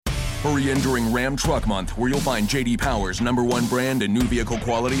Hurry in during Ram Truck Month, where you'll find J.D. Power's #1 brand and new vehicle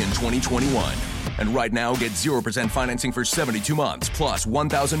quality in 2021. And right now, get 0% financing for 72 months, plus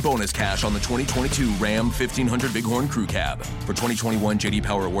 $1,000 bonus cash on the 2022 Ram 1500 Bighorn Crew Cab. For 2021 J.D.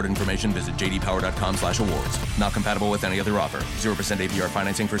 Power award information, visit jdpower.com/awards. Not compatible with any other offer. 0% APR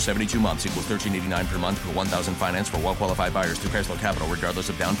financing for 72 months equals $13.89 per month per $1,000 finance for well-qualified buyers through Chrysler Capital, regardless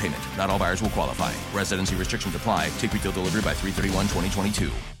of down payment. Not all buyers will qualify. Residency restrictions apply. Take retail delivery by 3/31/2022.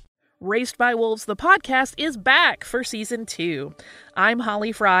 Raised by Wolves, the podcast, is back for Season 2. I'm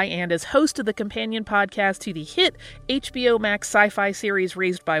Holly Fry, and as host of the companion podcast to the hit HBO Max sci-fi series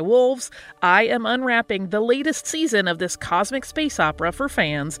Raised by Wolves, I am unwrapping the latest season of this cosmic space opera for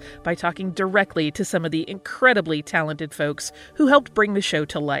fans by talking directly to some of the incredibly talented folks who helped bring the show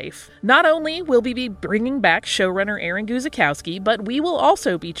to life. Not only will we be bringing back showrunner Aaron Guzikowski, but we will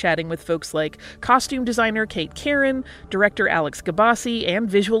also be chatting with folks like costume designer Kate Karen, director Alex Gabassi, and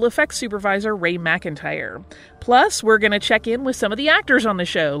visual effects supervisor Ray McIntyre. Plus, we're going to check in with some of the actors on the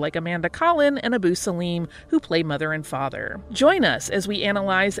show, like Amanda Collin and Abu Salim, who play mother and father. Join us as we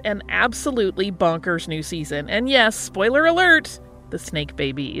analyze an absolutely bonkers new season. And yes, spoiler alert, the snake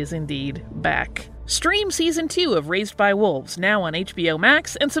baby is indeed back. Stream Season 2 of Raised by Wolves now on HBO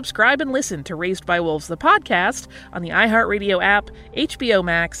Max, and subscribe and listen to Raised by Wolves, the podcast, on the iHeartRadio app, HBO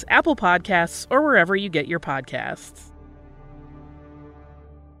Max, Apple Podcasts, or wherever you get your podcasts.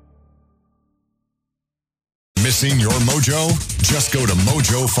 Missing your mojo? Just go to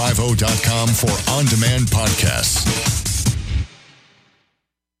mojo50.com for on-demand podcasts.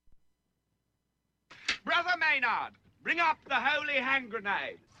 Brother Maynard, bring up the holy hand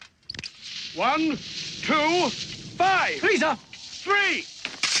grenade. 1, 2, 5. Please, sir. 3.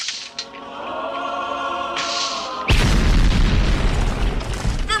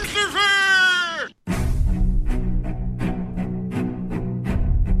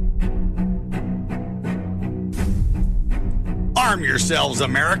 Arm yourselves,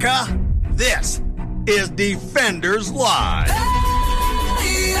 America. This is Defenders Live. Hey,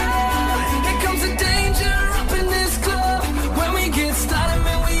 here comes the danger up in this club. When we get started,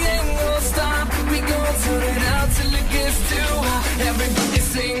 man, we ain't gonna stop. We gonna turn it out till it gets too hot. Everybody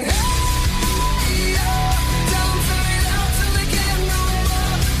sing, hey, tell them turn it out till they can't no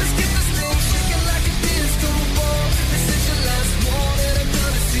more. Let's get this thing shaking like a disco ball. This is your last one that I'm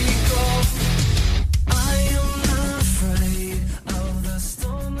gonna see go. I am not afraid of the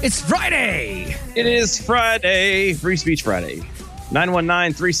storm. It's Friday! It is Friday. Free Speech Friday.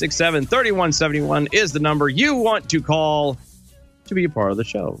 919-367-3171 is the number you want to call to be a part of the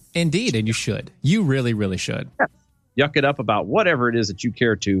show. Indeed, and you should. You really, really should. Yuck it up about whatever it is that you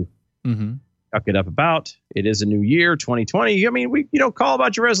care to yuck it up about. It is a new year, 2020. I mean, call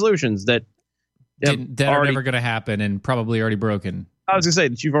about your resolutions that are never going to happen and probably already broken. I was going to say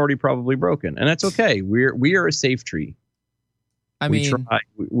that you've already probably broken, and that's okay. We are a safe tree.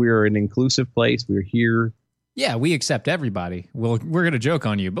 We're an inclusive place. We're here. Yeah, we accept everybody. We're going to joke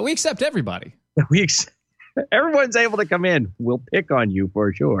on you, but we accept everybody. Everyone's able to come in. We'll pick on you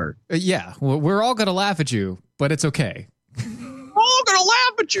for sure. Yeah, we're all going to laugh at you, but it's okay. We're all going to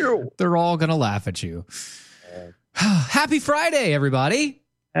laugh at you. They're all going to laugh at you. Happy Friday, everybody.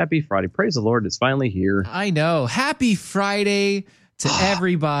 Happy Friday. Praise the Lord. It's finally here. I know. Happy Friday to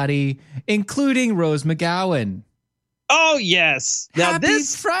everybody, including Rose McGowan. Oh, yes. Now Happy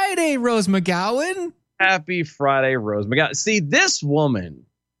Friday, Rose McGowan. Happy Friday, Rose McGowan. See, this woman.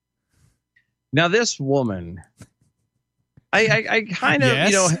 Now, this woman. I kind of,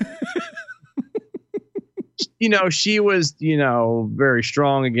 yes. She was, very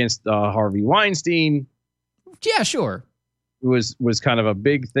strong against Harvey Weinstein. Yeah, sure. It was kind of a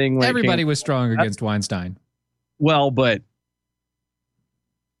big thing. When everybody was strong against Weinstein. Well, but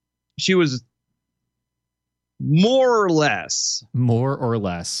she was more or less the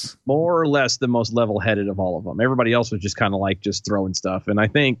most level-headed of all of them. Everybody else was just kind of like just throwing stuff. And I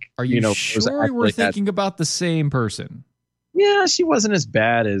think, are you sure we're thinking about the same person? Yeah, she wasn't as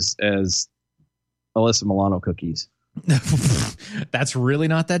bad as Alyssa Milano cookies. That's really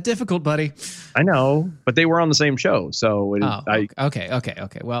not that difficult, buddy. I know, but they were on the same show, so okay.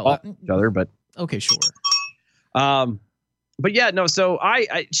 Well, each other, but okay, sure. But yeah, no. So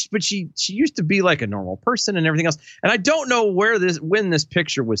but she used to be like a normal person and everything else, and I don't know when this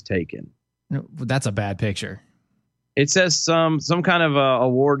picture was taken. No, that's a bad picture. It says some kind of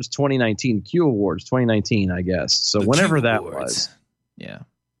awards 2019, Q Awards 2019, I guess. So whenever that was, yeah.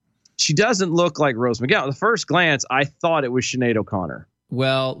 She doesn't look like Rose McGowan. At the first glance, I thought it was Sinead O'Connor.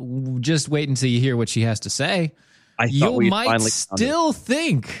 Well, just wait until you hear what she has to say. You might still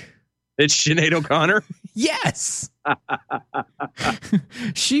think it's Sinead O'Connor. Yes.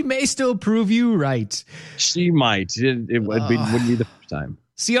 She may still prove you right. She might. Wouldn't be the first time.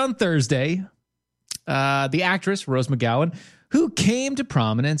 See, on Thursday, the actress Rose McGowan, who came to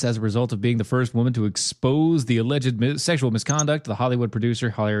prominence as a result of being the first woman to expose the alleged sexual misconduct of the Hollywood producer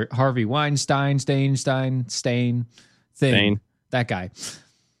Harvey Weinstein, that guy,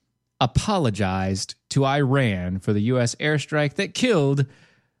 apologized to Iran for the U.S. airstrike that killed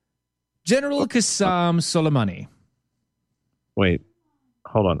General Qassem Soleimani. Wait,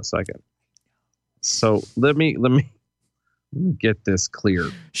 hold on a second. So let me get this clear.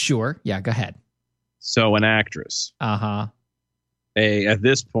 Sure. Yeah, go ahead. So an actress. Uh-huh. At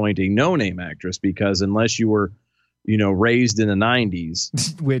this point, a no-name actress, because unless you were, raised in the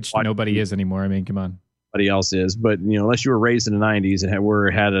 90s. Which nobody is anymore. I mean, come on. Nobody else is. But, unless you were raised in the 90s and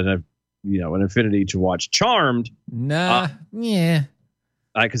had an affinity to watch Charmed. Nah, yeah.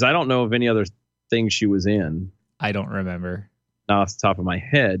 Because I don't know of any other things she was in. I don't remember. Not off the top of my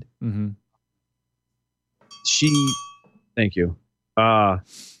head. Mm-hmm. Thank you.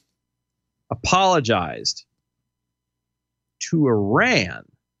 Apologized to Iran.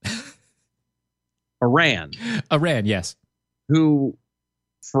 Iran, yes. Who,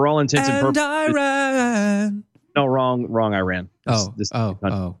 for all intents and purposes, Iran. No, wrong. Iran.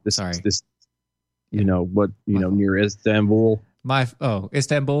 Sorry. Near Istanbul.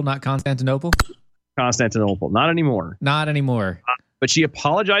 Istanbul, not Constantinople. Constantinople, not anymore. Not anymore. But she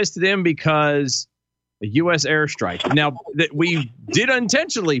apologized to them because a U.S. airstrike. Now that we did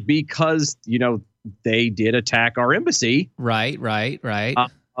unintentionally because they did attack our embassy. Right.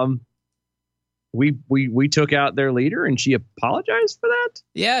 We took out their leader, and she apologized for that.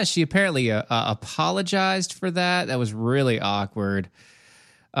 Yeah, she apparently apologized for that. That was really awkward.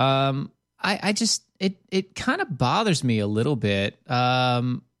 I just it kind of bothers me a little bit.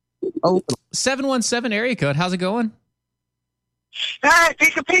 717 area code. How's it going? Hey,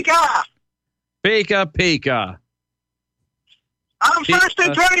 Pika. Pika. I'm first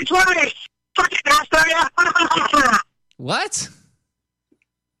in 2020. Fucking asshole. What?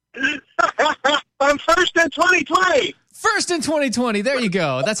 I'm first in 2020. First in 2020. There you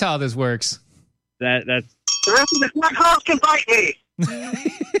go. That's how this works. That's the rest of the black holes can bite me.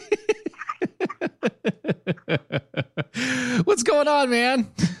 What's going on,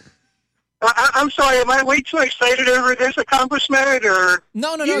 man? I'm sorry. Am I way too excited over this accomplishment, or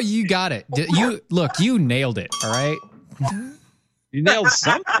no? You got it. You nailed it. All right. You nailed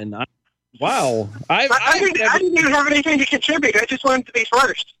something. Wow. I didn't even have anything to contribute. I just wanted to be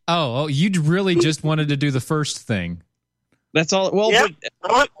first. Oh, you really just wanted to do the first thing. That's all. Well, yeah.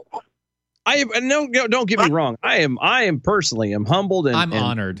 Don't get me wrong. I am personally humbled and I'm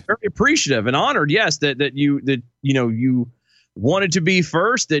honored, very appreciative and honored. Yes, that you wanted to be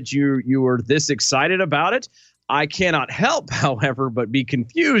first, that you were this excited about it. I cannot help, however, but be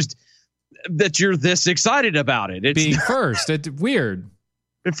confused that you're this excited about it. It's being first. It's weird.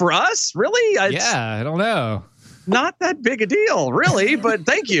 For us, really? I don't know. Not that big a deal, really, but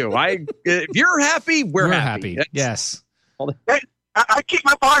thank you. If you're happy, we're happy. Yes. I keep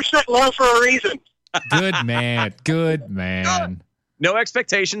my bar set low for a reason. Good man. No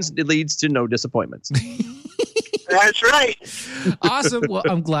expectations leads to no disappointments. That's right. Awesome. Well,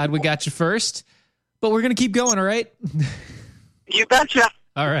 I'm glad we got you first, but we're going to keep going, all right? You betcha.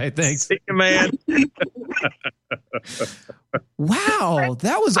 All right, thanks. Thank you, man. Wow,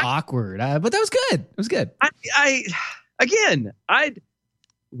 that was awkward, but that was good. It was good.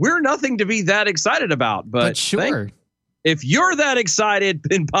 We're nothing to be that excited about, but sure. If you're that excited,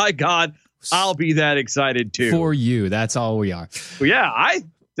 then by God, I'll be that excited too. For you, that's all we are. Well, yeah, I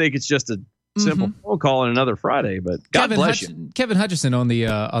think it's just a simple phone call on another Friday, but God bless you. Kevin Hutchison on the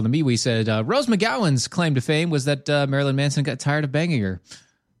MeWe said Rose McGowan's claim to fame was that Marilyn Manson got tired of banging her.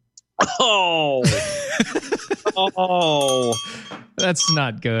 Oh, that's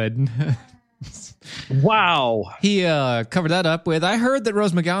not good. Wow. He covered that up with, I heard that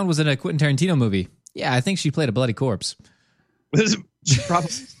Rose McGowan was in a Quentin Tarantino movie. Yeah, I think she played a bloody corpse. She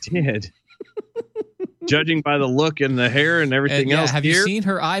probably did. Judging by the look and the hair and everything else. Have you seen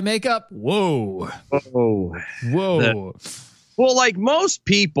her eye makeup? Whoa. Well, like most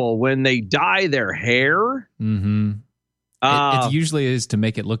people, when they dye their hair, it usually is to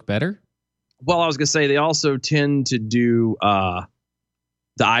make it look better. Well, I was going to say they also tend to do the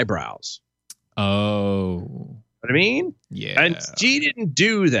eyebrows. Oh. What I mean? Yeah. And she didn't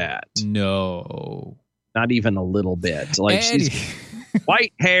do that. No. Not even a little bit. Like she's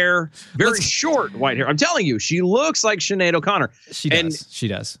white hair, very short white hair. I'm telling you, she looks like Sinead O'Connor. She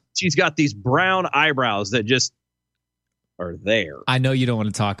does. She's got these brown eyebrows that just are there. I know you don't want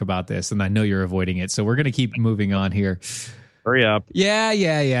to talk about this, and I know you're avoiding it, so we're going to keep moving on here. Hurry up.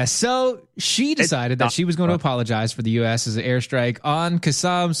 Yeah. So she decided that she was going to apologize for the U.S.'s airstrike on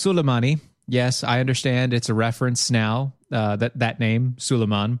Qasem Soleimani. Yes, I understand it's a reference now. That name,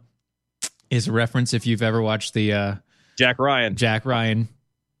 Suleiman, is a reference if you've ever watched the Jack Ryan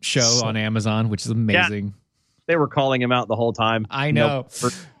show on Amazon, which is amazing. Yeah, they were calling him out the whole time. I know.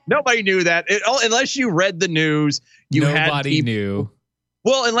 Nobody knew that. Unless you read the news, nobody knew.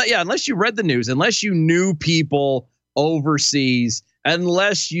 Well, unless you read the news, unless you knew people overseas,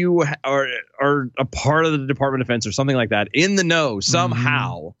 unless you are a part of the Department of Defense or something like that, in the know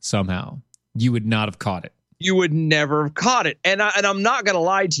somehow. Somehow. You would not have caught it. You would never have caught it. And I'm not going to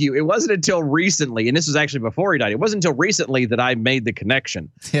lie to you. It wasn't until recently, and this was actually before he died, it wasn't until recently that I made the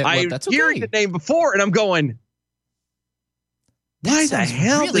connection. Yeah, well, I that's heard the name before, and I'm going, why the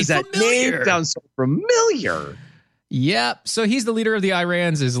hell really does that name sound so familiar? Yep. So he's the leader of the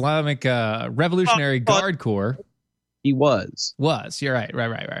Iran's Islamic Revolutionary Guard Corps. He was. You're right.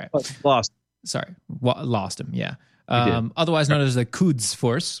 Right. Lost. Sorry. Lost him. Yeah. Otherwise known as the Quds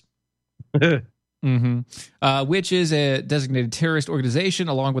Force. Which is a designated terrorist organization,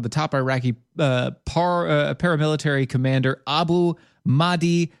 along with the top Iraqi paramilitary commander Abu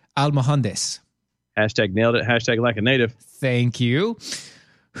Mahdi al-Mohandes. Hashtag nailed it. Hashtag like a native. Thank you.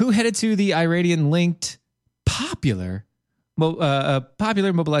 Who headed to the Iranian-linked popular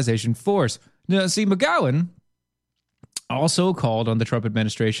mobilization force. Now, see, McGowan also called on the Trump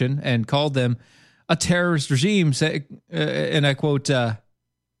administration and called them a terrorist regime, and I quote,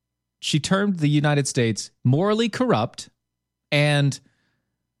 she termed the United States morally corrupt and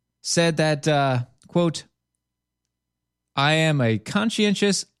said that, quote, I am a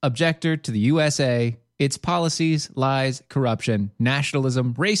conscientious objector to the USA, its policies, lies, corruption,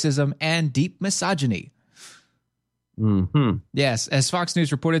 nationalism, racism, and deep misogyny. Yes, as Fox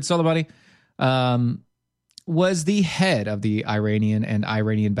News reported, Soleimani was the head of the Iranian and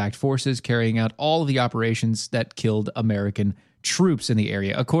Iranian-backed forces carrying out all of the operations that killed American troops in the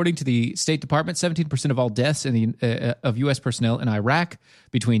area. According to the State Department, 17% of all deaths in the of U.S. personnel in Iraq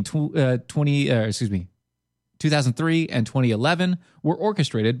between 2003 and 2011 were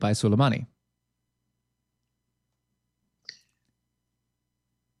orchestrated by Soleimani.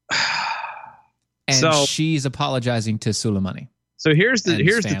 And she's apologizing to Soleimani. So here's the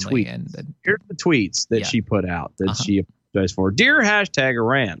tweet. Here's the tweets that she put out that she apologized for. Dear hashtag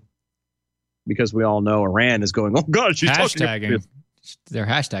Iran. Because we all know Iran is going, oh God, she's hashtagging. They're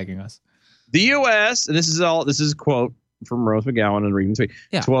hashtagging us. The U.S., and this is a quote from Rose McGowan and reading the tweet.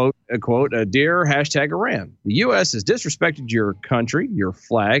 Yeah. Quote, dear hashtag Iran. The U.S. has disrespected your country, your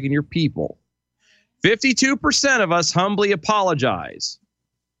flag, and your people. 52% of us humbly apologize.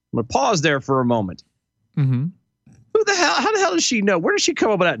 I'm going to pause there for a moment. Mm-hmm. How the hell does she know? Where does she come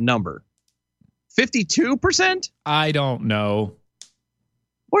up with that number? 52%? I don't know.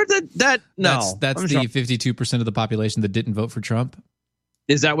 Where did that? No, that's the 52% of the population that didn't vote for Trump.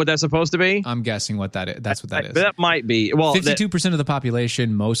 Is that what that's supposed to be? I'm guessing what that is. That's what that is. That might be. Well, 52% of the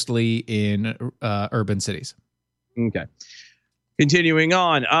population, mostly in urban cities. Okay. Continuing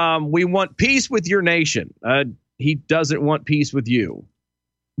on. We want peace with your nation. He doesn't want peace with you.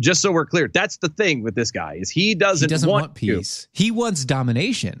 Just so we're clear, that's the thing with this guy is he doesn't want peace. He wants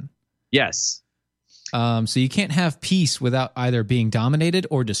domination. Yes. So you can't have peace without either being dominated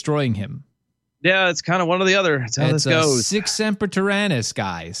or destroying him. Yeah, it's kind of one or the other. That's how this goes. Sic semper tyrannis,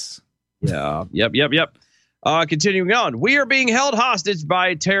 guys. Yeah. Yep. Continuing on. We are being held hostage by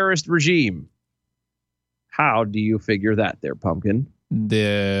a terrorist regime. How do you figure that there, Pumpkin?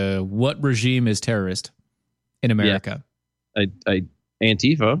 What regime is terrorist in America? Yeah.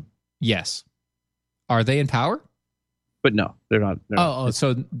 Antifa. Yes. Are they in power? But no, they're not.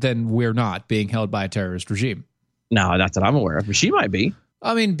 So then we're not being held by a terrorist regime. No, not that I'm aware of. But she might be.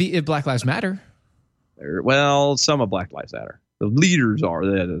 I mean, if Black Lives Matter. Well, some of Black Lives Matter. The leaders are.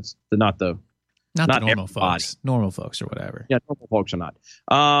 That is not the normal folks. Normal folks or whatever. Yeah, normal folks are not.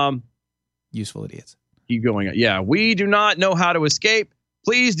 Useful idiots. Keep going. Yeah, we do not know how to escape.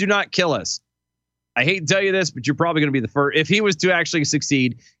 Please do not kill us. I hate to tell you this, but you're probably going to be the first. If he was to actually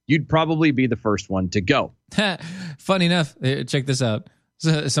succeed, you'd probably be the first one to go. Funny enough, check this out.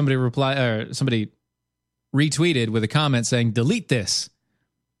 Somebody retweeted with a comment saying, delete this.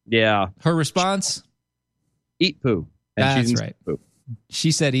 Yeah. Her response? Eat poo. And that's right. Poo.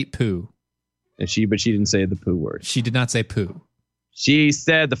 She said eat poo. But she didn't say the poo word. She did not say poo. She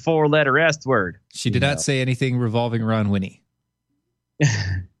said the 4-letter S word. She did not say anything revolving around Winnie.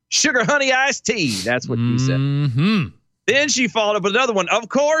 Sugar honey iced tea. That's what she said. Mm-hmm. Then she followed up with another one. Of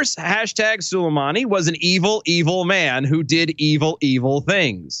course, hashtag Soleimani was an evil, evil man who did evil, evil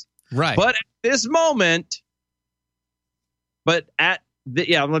things. Right. But at this moment, I'm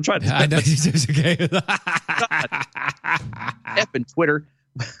going to try to. I know. Okay. Effing Twitter.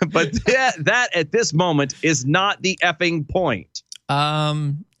 But that at this moment is not the effing point.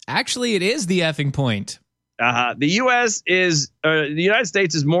 Actually, it is the effing point. The United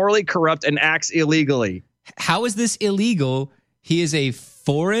States is morally corrupt and acts illegally. How is this illegal? He is a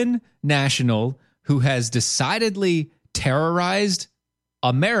foreign national who has decidedly terrorized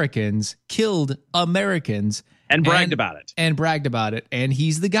Americans, killed Americans, and bragged about it. And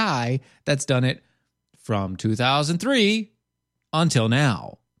he's the guy that's done it from 2003 until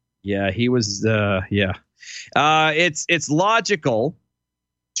now. Yeah, he was. It's logical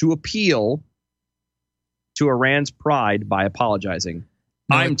to appeal to Iran's pride by apologizing.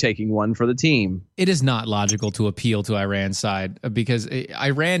 No, I'm taking one for the team. It is not logical to appeal to Iran's side because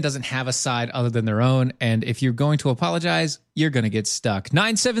Iran doesn't have a side other than their own. And if you're going to apologize, you're going to get stuck.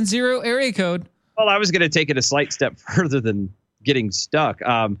 970 area code. Well, I was going to take it a slight step further than getting stuck.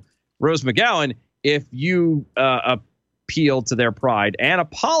 Rose McGowan, if you appeal to their pride and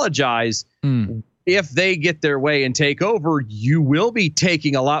apologize, if they get their way and take over, you will be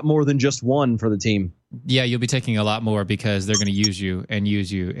taking a lot more than just one for the team. Yeah, you'll be taking a lot more because they're going to use you and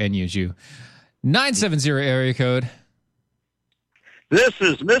use you and use you. 970 area code. This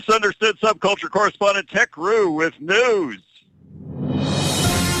is misunderstood subculture correspondent Tech Roo with news.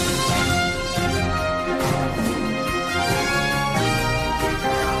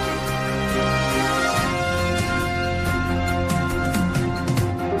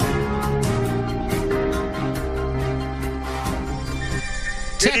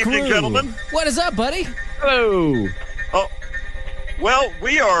 Good evening, gentlemen. What is up, buddy? Hello. Oh, well,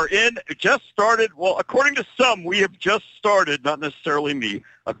 we are just started. Well, according to some, we have just started, not necessarily me.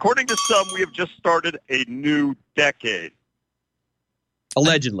 According to some, we have just started a new decade.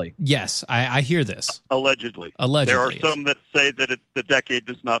 Allegedly. Yes, I hear this. Allegedly. Allegedly. There are some that say that the decade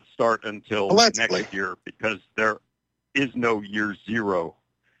does not start until next year because there is no year zero.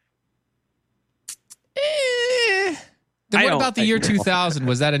 Then what about the year 2000?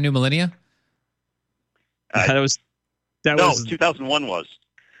 Was that a new millennia? That was 2001 was.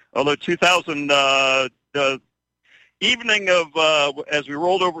 Although 2000, the evening of as we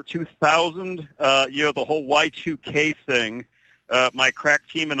rolled over 2000, the whole Y2K thing. My crack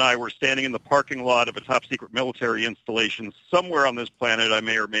team and I were standing in the parking lot of a top secret military installation somewhere on this planet. I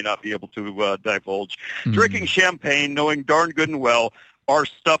may or may not be able to divulge. Drinking champagne, knowing darn good and well our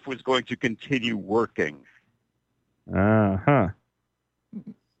stuff was going to continue working.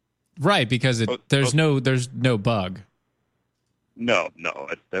 Right, because there's no bug. No,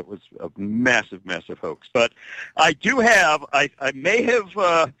 that was a massive hoax. But I do have, I may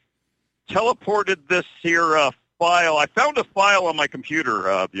have teleported this here file. I found a file on my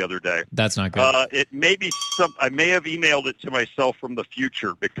computer the other day. That's not good. It may be I may have emailed it to myself from the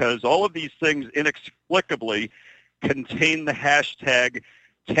future because all of these things inexplicably contain the hashtag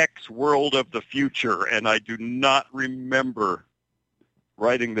Tech's World of the Future, and I do not remember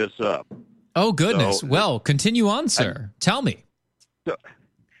writing this up. Oh, goodness. So, well, continue on, sir. Tell me. So,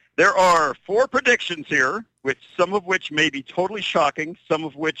 there are 4 predictions here, some of which may be totally shocking, some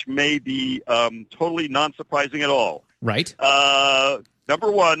of which may be totally non-surprising at all. Right.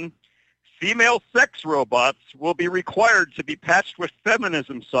 Number 1, female sex robots will be required to be patched with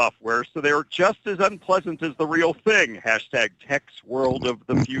feminism software, so they are just as unpleasant as the real thing. Hashtag Tech's World of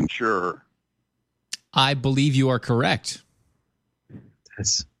the Future. I believe you are correct.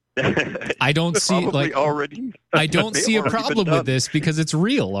 I don't see I don't see a problem with this because it's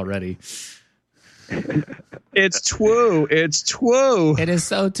real already. It's true. It's true. It is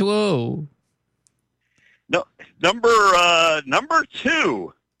so true. No, number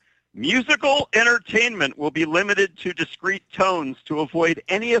 2. Musical entertainment will be limited to discrete tones to avoid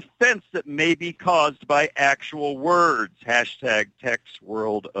any offense that may be caused by actual words. Hashtag Tech's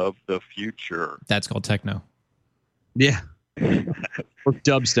World of the Future. That's called techno. Yeah. Or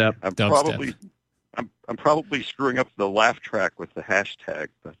dubstep. I'm probably screwing up the laugh track with the hashtag,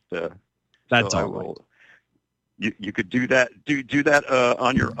 but that's all right. You could do that. Do that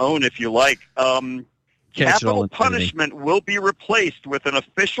on your own if you like. Capital punishment will be replaced with an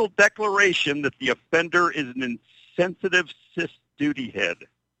official declaration that the offender is an insensitive cis duty head.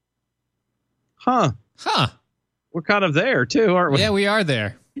 Huh. We're kind of there too, aren't we? Yeah, we are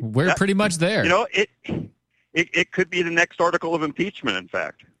there. We're pretty much there. You know, it could be the next article of impeachment, in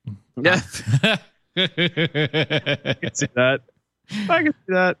fact. Yeah. I can see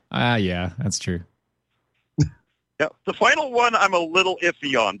that. Yeah, that's true. Yeah, the final one I'm a little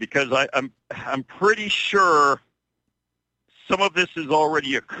iffy on because I'm pretty sure some of this has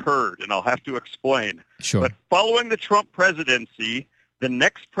already occurred, and I'll have to explain. Sure. But following the Trump presidency, the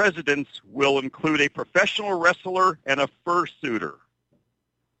next presidents will include a professional wrestler and a fursuiter.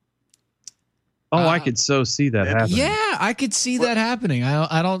 Oh, I could so see that happening. Yeah, I could see that happening.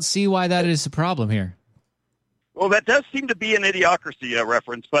 I don't see why that is a problem here. Well, that does seem to be an Idiocracy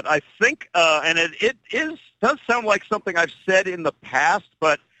reference, but I think, and it does sound like something I've said in the past,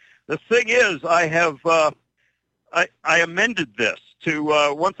 but the thing is, I amended this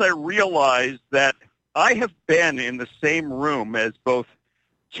to once I realized that I have been in the same room as both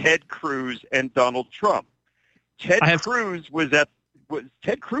Ted Cruz and Donald Trump. Ted Cruz was at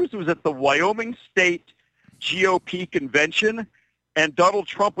the Wyoming State GOP convention, and Donald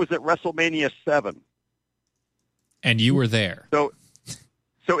Trump was at WrestleMania 7. And you were there. So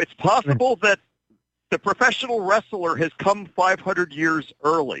it's possible that the professional wrestler has come 500 years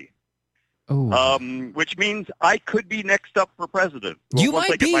early. Which means I could be next up for president. You once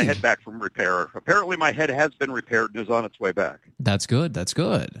might I get be. my head back from repair. Apparently my head has been repaired and is on its way back. That's good. That's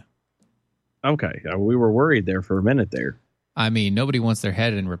good. Okay. We were worried there for a minute there. I mean, nobody wants their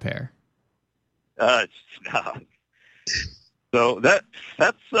head in repair. So that's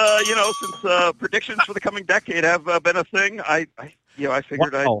since predictions for the coming decade have been a thing, I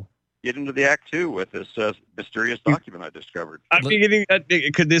figured I'd get into the act 2 with this mysterious document I discovered. I'm beginning.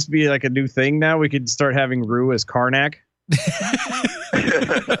 Could this be like a new thing now? We could start having Rue as Karnak.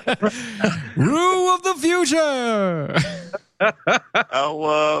 Rue of the future.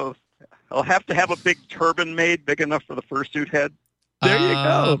 I'll have to have a big turban made big enough for the fursuit head. There you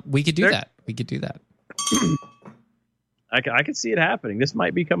go. We could do that. We could do that. I could see it happening. This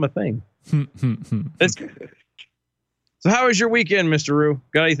might become a thing. So how was your weekend, Mr. Rue?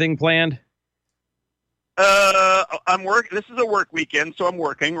 Got anything planned? I'm working. This is a work weekend, so I'm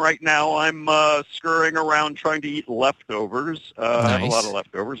working right now. I'm scurrying around trying to eat leftovers. I have a lot of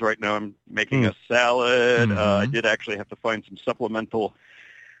leftovers right now. I'm making a salad. I did actually have to find some supplemental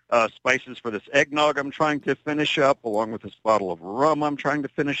spices for this eggnog I'm trying to finish up, along with this bottle of rum I'm trying to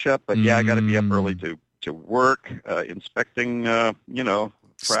finish up. But yeah, I got to be up early to work, inspecting,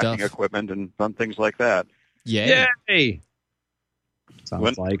 fracking equipment and fun things like that. Yay!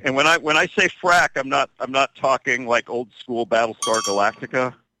 Sounds like. And when I say frack, I'm not talking like old school Battlestar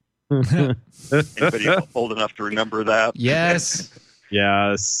Galactica. Anybody old enough to remember that? Yes.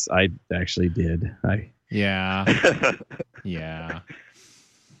 Yes, I actually did. Yeah.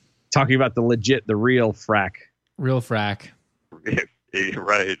 Talking about the real frack. Real frack.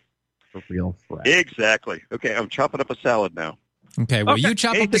 Right. The real frack. Exactly. Okay, I'm chopping up a salad now. Okay, well, you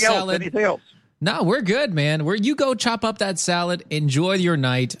chop up the salad. Anything else? No, we're good, man. You go chop up that salad. Enjoy your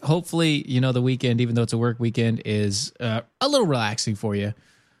night. Hopefully, the weekend, even though it's a work weekend, is a little relaxing for you.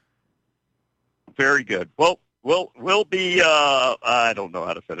 Very good. Well, we'll be. I don't know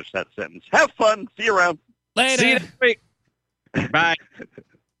how to finish that sentence. Have fun. See you around. Later. See you next week. Bye.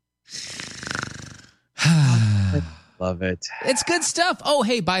 Love it. It's good stuff. Oh,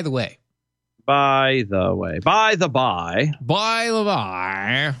 hey, by the way. By the by.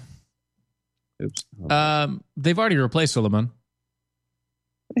 Oops. They've already replaced Suleiman.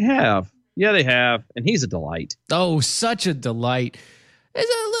 They have. Yeah, they have. And he's a delight. Oh, such a delight. He's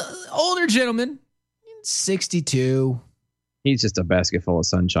an older gentleman, 62. He's just a basket full of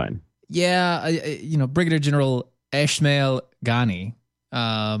sunshine. Yeah, Brigadier General Ismail Ghani.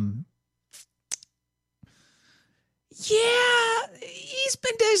 Yeah, he's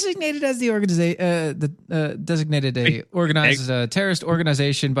been designated as the organized terrorist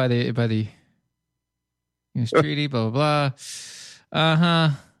organization by the treaty. Blah blah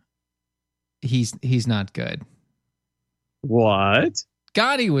blah. He's not good. What?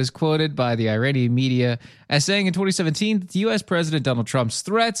 Ghani was quoted by the Iranian media as saying in 2017 that the U.S. President Donald Trump's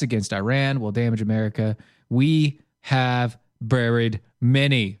threats against Iran will damage America. We have buried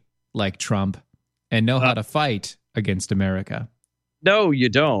many like Trump and know how to fight against America. No, you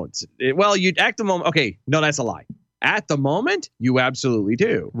don't. You at the moment. Okay, no, that's a lie. At the moment, you absolutely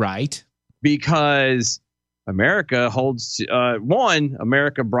do. Right. Because America holds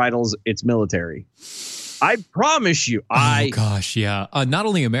America bridles its military. I promise you. Oh gosh, yeah. Not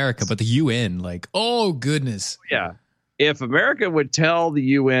only America, but the UN. Like, oh goodness. Yeah. If America would tell the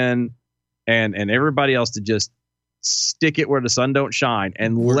UN and everybody else to just stick it where the sun don't shine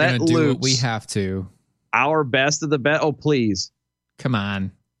and We're let gonna do loose, what we have to. Our best of the best. Oh, please. Come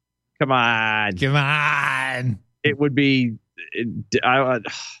on. It would be.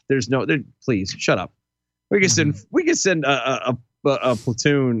 Please shut up. We can send a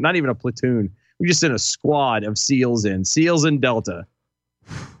platoon. Not even a platoon. We just sent a squad of SEALs in Delta,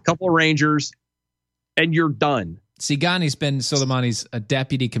 couple of Rangers, and you're done. See, Ghani's been Soleimani's a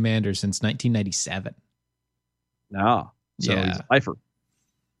deputy commander since 1997. No. So he's a lifer.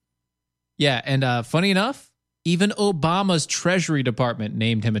 Yeah, and funny enough, even Obama's Treasury Department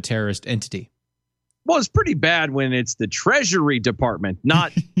named him a terrorist entity. Well, it's pretty bad when it's the Treasury Department,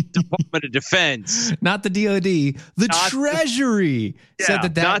 not Department of Defense. Not the DOD. The Treasury said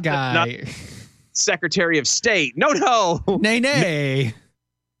that guy... not Secretary of State. No. Nay.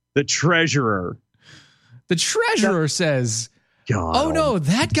 The Treasurer. The Treasurer says, God. Oh, no,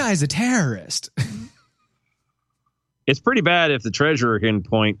 that guy's a terrorist. It's pretty bad if the Treasurer can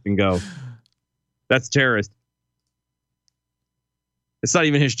point and go, that's a terrorist. It's not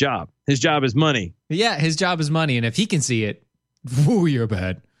even his job. His job is money. Yeah, his job is money. And if he can see it, whoo, you're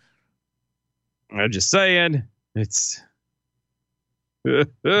bad. I'm just saying. It's... so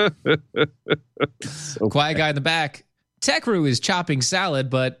quiet guy in the back. Tekru is chopping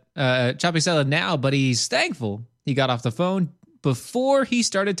salad now, but he's thankful he got off the phone before he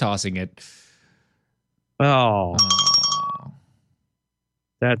started tossing it. Oh.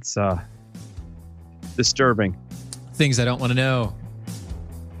 That's disturbing. Things I don't want to know.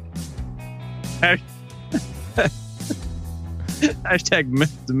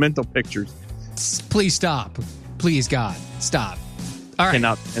 Hashtag the mental pictures. Please stop. Please, God, stop. All right.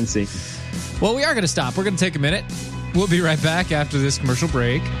 Cannot and see. Well, we are going to stop. We're going to take a minute. We'll be right back after this commercial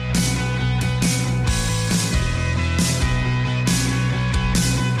break.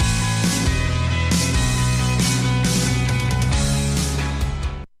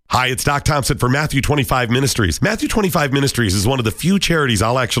 Hi, it's Doc Thompson for Matthew 25 Ministries. Matthew 25 Ministries is one of the few charities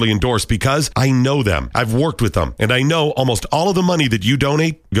I'll actually endorse because I know them. I've worked with them, and I know almost all of the money that you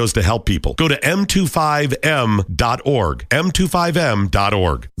donate goes to help people. Go to m25m.org,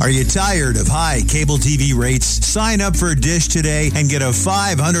 m25m.org. Are you tired of high cable TV rates? Sign up for Dish today and get a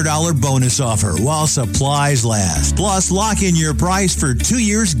 $500 bonus offer while supplies last. Plus, lock in your price for 2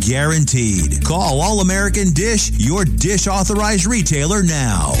 years guaranteed. Call All American Dish, your Dish authorized retailer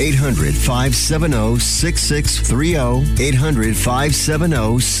now. 800-570-6630.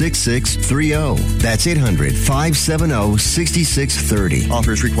 800-570-6630. That's 800-570-6630.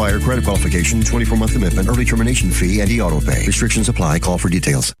 Offers require credit qualification, 24-month commitment, early termination fee, and e-auto pay. Restrictions apply. Call for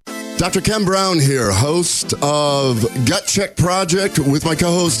details. Dr. Ken Brown here, host of Gut Check Project with my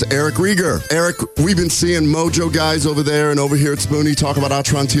co-host Eric Rieger. Eric, we've been seeing Mojo guys over there and over here at Spoonie talk about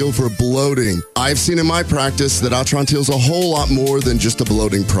Atrantil for bloating. I've seen in my practice that Atrantil is a whole lot more than just a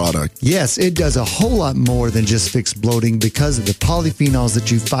bloating product. Yes, it does a whole lot more than just fix bloating because of the polyphenols that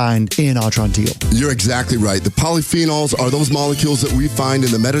you find in Atrantil. You're exactly right. The polyphenols are those molecules that we find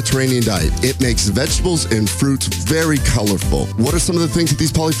in the Mediterranean diet. It makes vegetables and fruits very colorful. What are some of the things that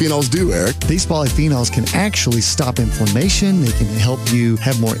these polyphenols do, Eric? These polyphenols can actually stop inflammation. They can help you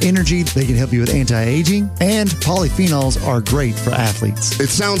have more energy. They can help you with anti-aging. And polyphenols are great for athletes. It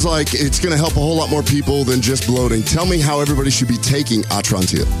sounds like it's going to help a whole lot more people than just bloating. Tell me how everybody should be taking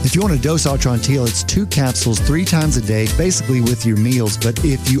Atrantil. If you want to dose Atrantil, it's 2 capsules 3 times a day, basically with your meals. But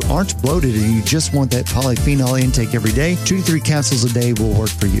if you aren't bloated and you just want that polyphenol intake every day, 2 to 3 capsules a day will work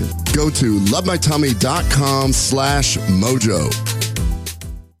for you. Go to lovemytummy.com/mojo.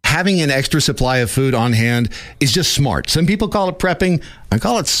 Having an extra supply of food on hand is just smart. Some people call it prepping. I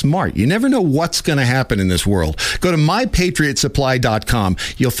call it smart. You never know what's going to happen in this world. Go to mypatriotsupply.com.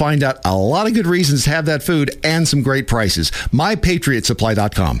 You'll find out a lot of good reasons to have that food and some great prices.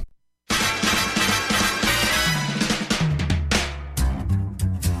 mypatriotsupply.com.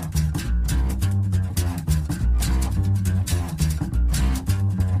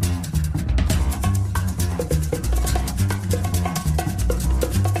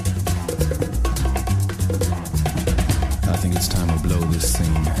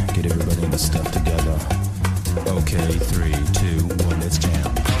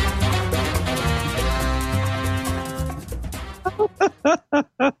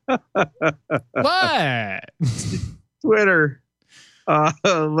 What? Twitter.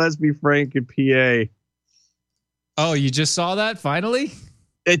 Let's be frank in PA. Oh, you just saw that finally?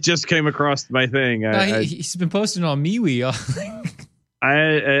 It just came across my thing. He's been posting on MeWe.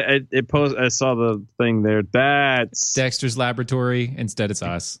 I saw the thing there. That's Dexter's Laboratory. Instead, it's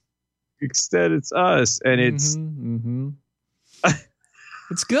us. Instead, it's us, and it's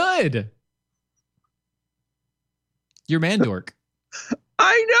it's good. You're Mandork.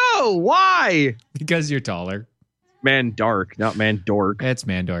 I know why. Because you're taller. Mandark, not Mandork. It's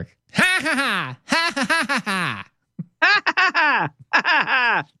Mandork. Ha ha ha ha ha ha ha ha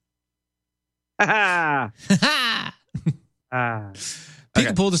ha ha ha ha. Pete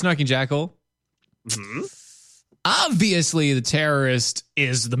can pull the snarking jackal. Obviously, the terrorist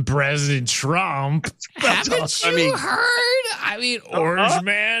is the President Trump. Haven't you heard? I mean, Orange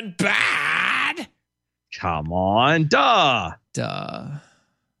Man bad. Come on, duh. I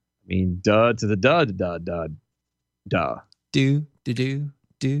mean, duh to the duh. Do.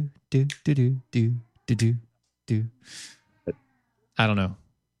 I don't know.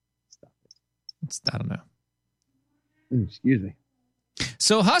 I don't know. Excuse me.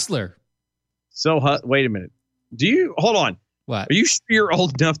 So Hustler. Wait a minute. Hold on? What? Are you sure you're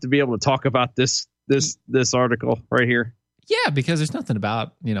old enough to be able to talk about this article right here? Yeah, because there's nothing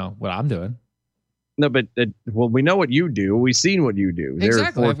about what I'm doing. No, but we know what you do. We've seen what you do.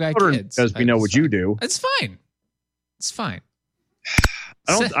 Exactly. I've got kids because we know what you do. It's fine. It's fine.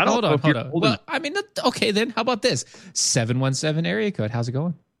 I don't hold know on, if hold you're on. old Well, enough. I mean, okay then. How about this? 717 area code. How's it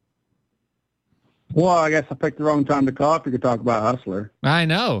going? Well, I guess I picked the wrong time to call if you could talk about Hustler. I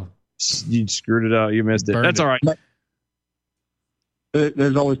know. You screwed it up. You missed it. That's all right.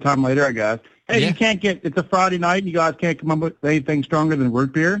 There's always time later, I guess. Hey, you can't it's a Friday night and you guys can't come up with anything stronger than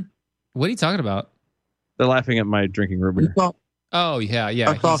root beer? What are you talking about? They're laughing at my drinking root beer. Oh, yeah.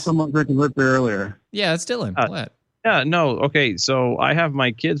 I saw someone drinking root beer earlier. Yeah, it's Dylan. What? Yeah, no. Okay, so I have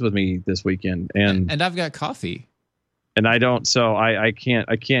my kids with me this weekend, and I've got coffee. And I don't, so I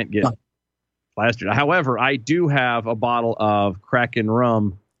can't get plastered. However, I do have a bottle of Kraken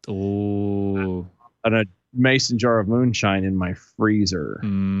rum. Oh. And a mason jar of moonshine in my freezer.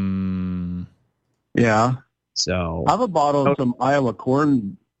 Yeah. So I have a bottle of some Iowa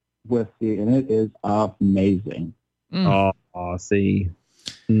corn whiskey, and it is amazing. See.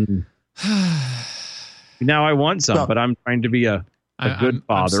 Now I want some, but I'm trying to be a good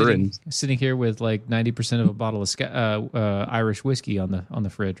father. I'm sitting here with like 90% of a bottle of Irish whiskey on the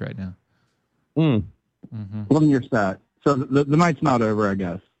fridge right now. Loving your set. So the night's not over, I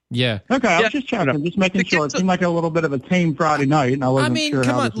guess. Yeah. Okay, I was just checking, just making sure. It seemed like a little bit of a tame Friday night, and I wasn't sure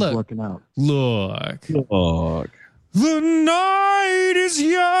how this was working out. Look. The night is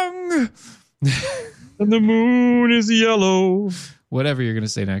young. And the moon is yellow. Whatever you're going to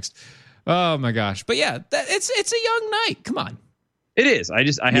say next. Oh, my gosh. But yeah, it's a young night. Come on. It is. I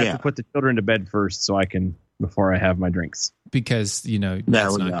have to put the children to bed first before I have my drinks. Because,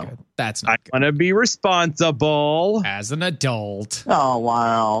 that's not good. That's not good. I want to be responsible. As an adult. Oh,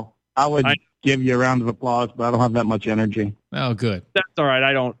 wow. I would give you a round of applause, but I don't have that much energy. Oh, good. That's all right.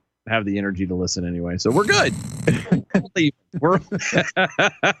 I don't have the energy to listen anyway, so we're good. So the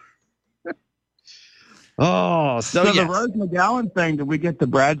Rose McGowan thing, did we get the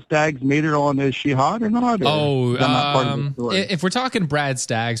Brad Staggs meter on is she hot or not? Or is that not part of the story? If we're talking Brad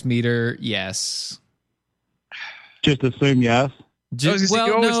Staggs meter, yes. Just assume yes. Because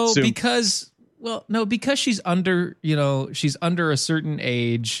she's under, she's under a certain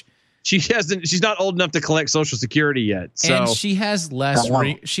age. She's not old enough to collect Social Security yet. So. And she has less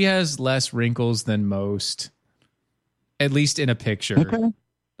wrinkles than most, at least in a picture. Okay.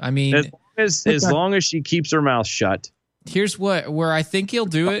 I mean, as long as she keeps her mouth shut. Here's where I think he'll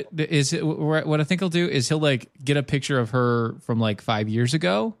do it what I think he'll do is he'll like get a picture of her from like 5 years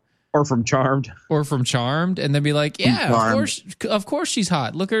ago. Or from Charmed. And then be like, yeah, of course she's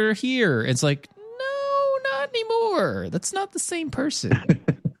hot. Look at her here. It's like, no, not anymore. That's not the same person.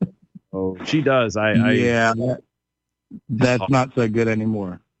 Oh, she does. That's not so good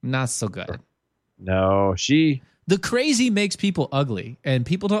anymore. Not so good. No, the crazy makes people ugly, and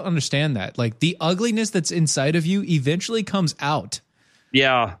people don't understand that. Like, the ugliness that's inside of you eventually comes out.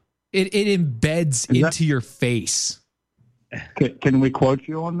 Yeah. It embeds into your face. Can we quote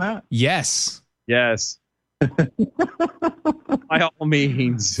you on that? Yes. By all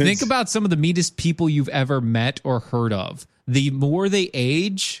means. Think about some of the meanest people you've ever met or heard of. The more they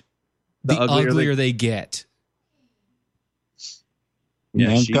age, the uglier they get.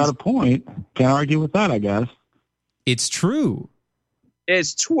 Yeah, she's got a point. Can't argue with that, I guess. It's true.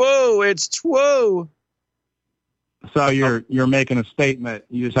 It's true. So you're making a statement.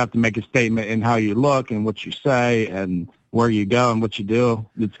 You just have to make a statement in how you look and what you say and where you go and what you do.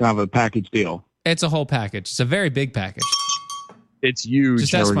 It's kind of a package deal. It's a whole package. It's a very big package. It's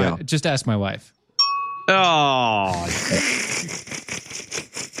huge. Just ask my wife. Oh.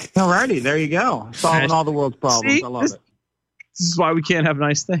 Alrighty, there you go. Solving all the world's problems. See, I love it. This is why we can't have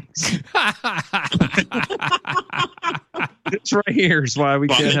nice things. It's right here is why we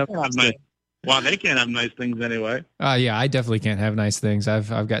can't have nice things. Well, they can't have nice things anyway. Yeah, I definitely can't have nice things.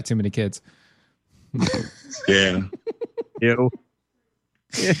 I've got too many kids. Yeah. Ew.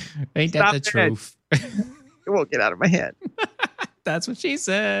 Ain't that the truth? It won't get out of my head. That's what she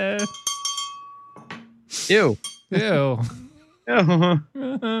said. Ew.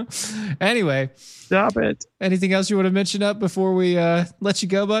 Anyway, stop it. Anything else you want to mention up before we let you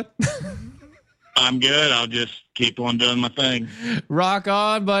go, bud? I'm good. I'll just keep on doing my thing. Rock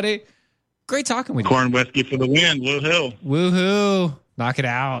on, buddy. Great talking with you. Corn whiskey for the win. Woohoo. Woohoo. Knock it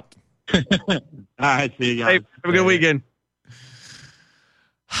out. All right. See you guys. Hey, have a good weekend.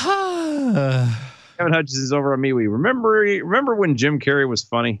 Kevin Hutchins is over on MeWe. Remember when Jim Carrey was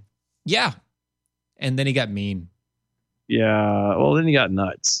funny? Yeah. And then he got mean. Yeah. Well, then he got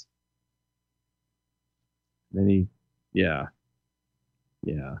nuts. Then yeah.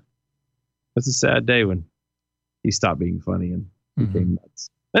 It's a sad day when he stopped being funny and became nuts.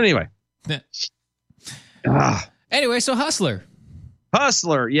 Anyway. Anyway, so Hustler.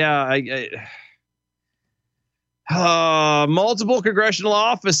 Yeah. Multiple congressional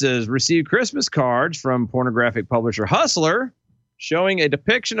offices received Christmas cards from pornographic publisher Hustler showing a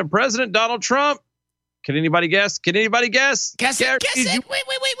depiction of President Donald Trump. Can anybody guess? Guess it.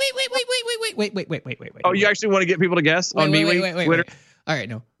 Wait. Oh, you actually want to get people to guess on MeWe? Wait. All right,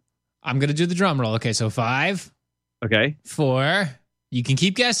 no. I'm going to do the drum roll. Okay, so 5. Okay. 4. You can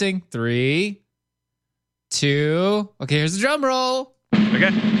keep guessing. 3, 2. Okay, here's the drum roll. Okay.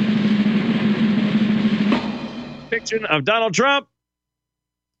 Depiction of Donald Trump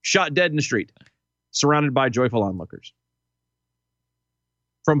shot dead in the street, surrounded by joyful onlookers.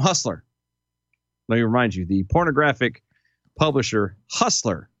 From Hustler. Let me remind you, the pornographic publisher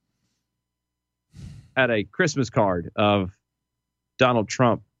Hustler had a Christmas card of Donald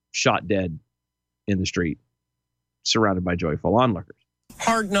Trump shot dead in the street, surrounded by joyful onlookers.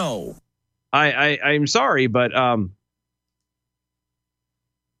 Hard no. I'm sorry, but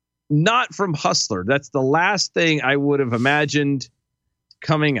not from Hustler. That's the last thing I would have imagined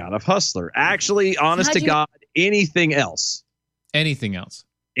coming out of Hustler. Actually, honest to God, anything else coming out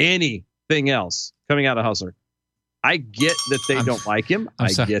of Hustler. I get that they don't like him.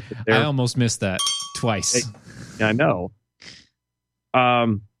 I get that I almost missed that twice. I know.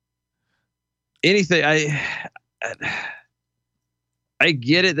 Anything. I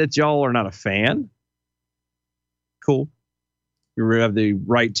get it that y'all are not a fan. Cool. You have the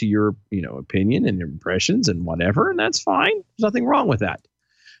right to your, opinion and impressions and whatever, and that's fine. There's nothing wrong with that.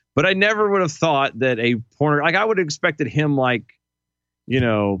 But I never would have thought that I would have expected him a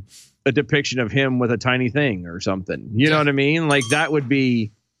depiction of him with a tiny thing or something. You know what I mean? Like that would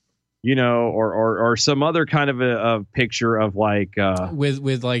be, or some other kind of a picture of like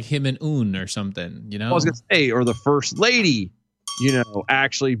with like him and Un or something. I was gonna say, or the first lady.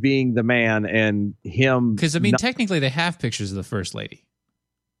 Actually being the man and him. Because, technically they have pictures of the first lady.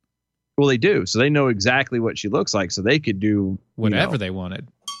 Well, they do. So they know exactly what she looks like. So they could do whatever they wanted.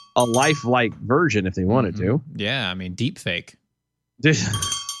 A lifelike version if they wanted to. Yeah. Deep fake.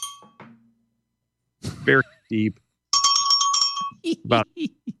 Very deep. About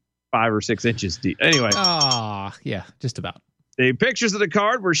 5 or 6 inches deep. Anyway. Yeah, just about. The pictures of the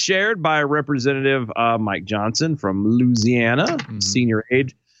card were shared by Representative Mike Johnson from Louisiana, senior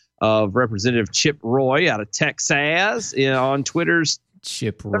aide of Representative Chip Roy out of Texas on Twitter's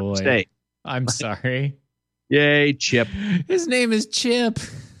Chip Roy. Thursday. I'm sorry. Yay, Chip. His name is Chip.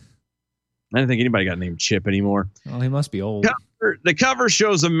 I don't think anybody got named Chip anymore. Well, he must be old. The cover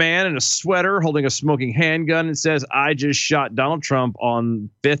shows a man in a sweater holding a smoking handgun and says, "I just shot Donald Trump on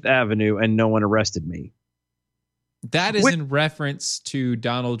 5th Avenue and no one arrested me." That is in reference to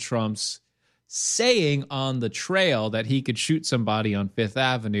Donald Trump's saying on the trail that he could shoot somebody on 5th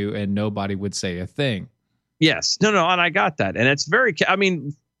Avenue and nobody would say a thing. Yes. No, and I got that. And it's very,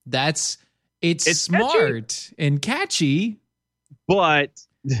 it's smart catchy. And catchy. But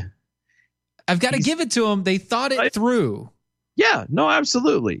I've got to give it to them. They thought it through. Yeah, no,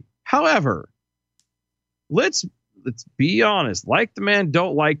 absolutely. However, let's be honest. Like the man,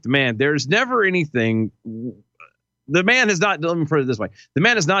 don't like the man. There's never anything... The man has not, let me put it this way. The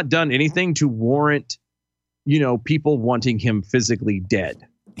man has not done anything to warrant, people wanting him physically dead.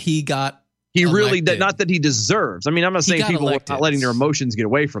 He really did. Not that he deserves. I'm not saying people are not letting their emotions get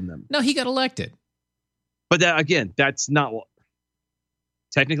away from them. No, he got elected. But that's not what,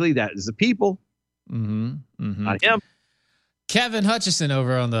 technically that is the people. Not him. Kevin Hutchison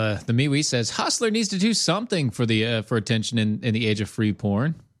over on the MeWe says Hustler needs to do something for for attention in the age of free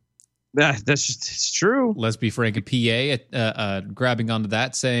porn. That's just, it's true. Let's be frank. A PA grabbing onto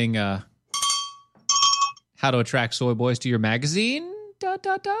that, saying, "How to attract soy boys to your magazine?" ...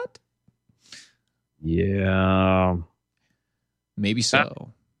 Yeah, maybe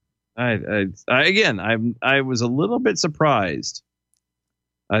so. I was a little bit surprised.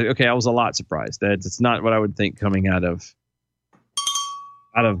 I was a lot surprised. It's not what I would think coming out of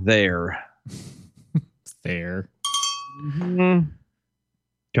there. There.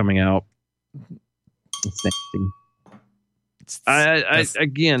 Coming out. It's nasty.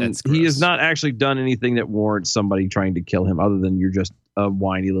 Again, he has not actually done anything that warrants somebody trying to kill him other than you're just a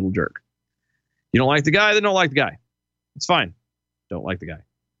whiny little jerk. You don't like the guy, then don't like the guy. It's fine. Don't like the guy.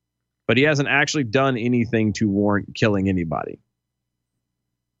 But he hasn't actually done anything to warrant killing anybody.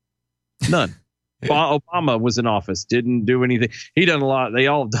 None. Obama was in office, didn't do anything. He done a lot. They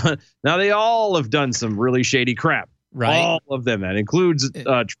all have done some really shady crap. Right. All of them. That includes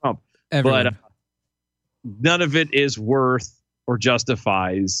Trump. Everyone. But none of it is worth or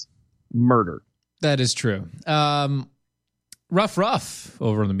justifies murder. That is true. Rough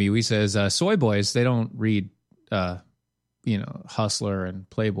over on the MeWe says, soy boys, they don't read, Hustler and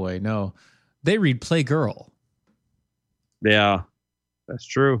Playboy. No, they read Playgirl. Yeah, that's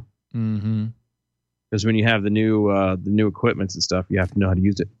true. Mm-hmm. Because when you have the new equipments and stuff, you have to know how to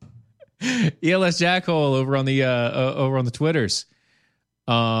use it. ELS Jackhole over on the Twitters.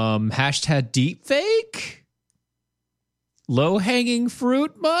 Hashtag deepfake. Low hanging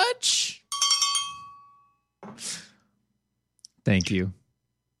fruit much? Thank you.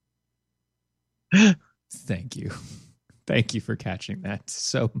 Thank you. Thank you for catching that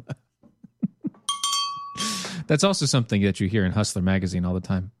so much. That's also something that you hear in Hustler magazine all the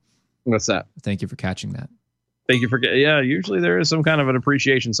time. What's that? Thank you for catching that. Thank you for usually there is some kind of an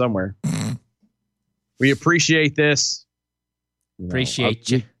appreciation somewhere. We appreciate this. Appreciate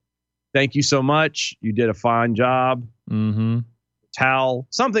you. Thank you so much. You did a fine job. Mm-hmm. Towel,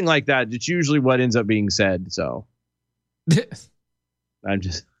 something like that. It's usually what ends up being said. So I'm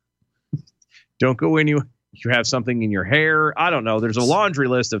just don't go anywhere. You have something in your hair. I don't know. There's a laundry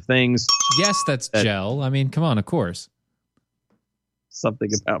list of things. Yes, that's gel. I mean, come on, of course. Something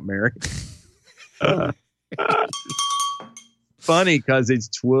about Mary. Funny because it's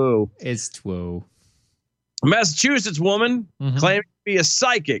twoo. It's twoo. A Massachusetts woman claiming to be a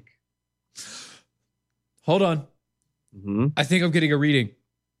psychic. Hold on. Mm-hmm. I think I'm getting a reading.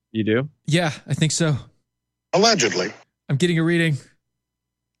 You do? Yeah, I think so. Allegedly. I'm getting a reading.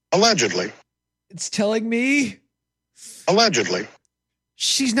 Allegedly. It's telling me. Allegedly.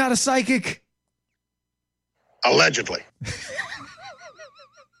 She's not a psychic. Allegedly.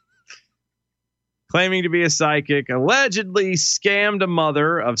 Claiming to be a psychic, allegedly scammed a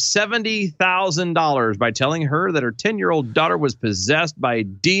mother of $70,000 by telling her that her 10-year-old daughter was possessed by a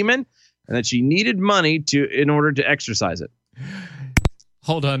demon and that she needed money in order to exorcise it.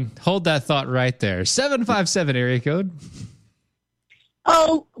 Hold on. Hold that thought right there. 757 area code.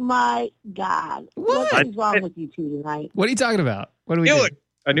 Oh, my God. What is wrong with you two tonight? What are you talking about? What do we do? do?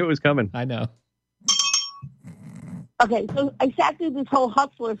 I knew it was coming. I know. Okay, so I sat through this whole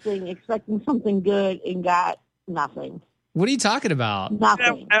Hustler thing expecting something good and got nothing. What are you talking about?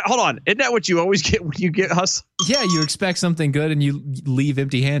 Nothing. Hold on. Isn't that what you always get when you get Hustler? Yeah, you expect something good and you leave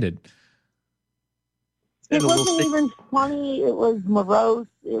empty-handed. It wasn't even funny. It was morose.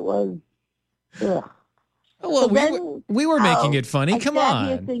 It was... Ugh. Well, so we were making it funny. Come on.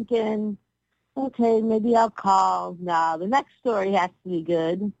 You're thinking, okay, maybe I'll call. No, the next story has to be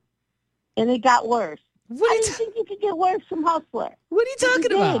good. And it got worse. I didn't think you could get worse from Hustler. What are you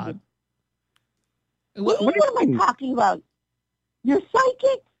talking about? What am I talking about? You're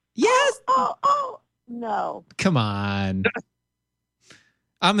psychic? Yes. Oh, no. Come on.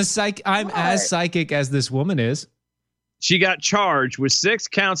 I'm as psychic as this woman is. She got charged with 6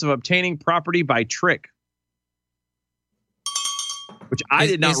 counts of obtaining property by trick. Which I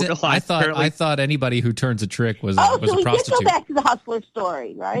did not realize. I thought anybody who turns a trick was a so we prostitute. did go back to the Hustler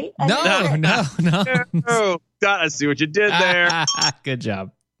story, right? No. I see what you did there. Good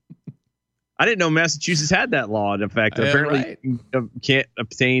job. I didn't know Massachusetts had that law in effect. Apparently, you can't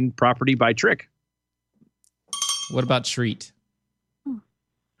obtain property by trick. What about street?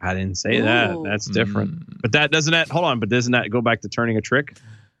 I didn't say that. That's different. But doesn't that go back to turning a trick?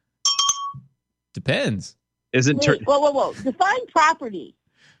 Depends. Whoa. Define property.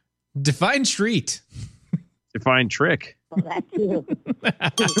 Define street. Define trick. Well, that too.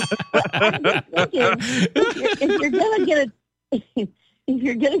 If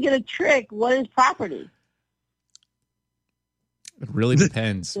you're gonna get a trick, what is property? It really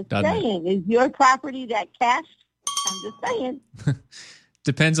depends. Just saying, is your property that cashed? I'm just saying.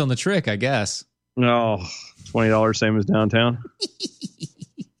 Depends on the trick, I guess. No, $20 same as downtown.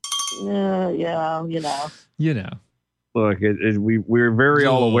 Yeah, you know. Look, we're very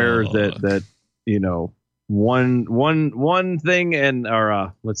all aware that one thing, and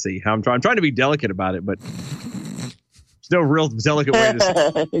let's see how I'm trying to be delicate about it, but there's no real delicate way to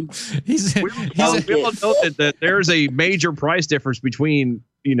say. We all know that there's a major price difference between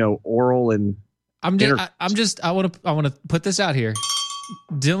oral and I want to put this out here.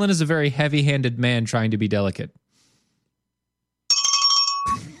 Dylan is a very heavy-handed man trying to be delicate.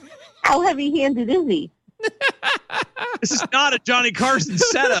 How heavy-handed is he? This is not a Johnny Carson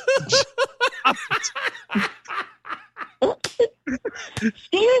setup.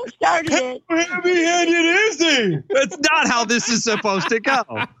 Steven started it. How heavy-handed is he? That's not how this is supposed to go.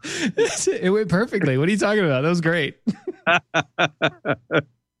 It went perfectly. What are you talking about? That was great.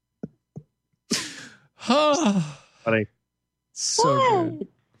 Funny. So what? good.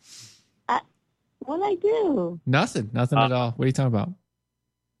 What'd I do? Nothing at all. What are you talking about?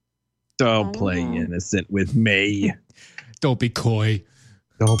 Don't play innocent with me. Don't be coy.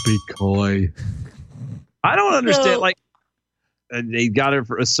 Don't be coy. I don't understand. They got her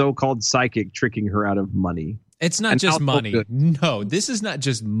for a so-called psychic tricking her out of money. It's not just money. No, this is not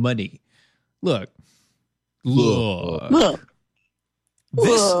just money. Look.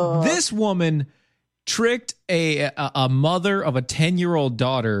 This woman tricked a mother of a 10-year-old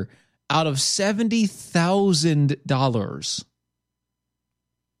daughter out of $70,000.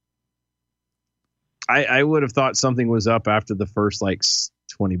 I would have thought something was up after the first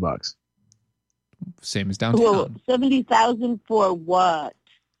 $20. Same as downtown. Well, $70,000 for what?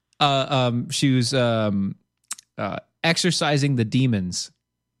 She was exorcising the demons.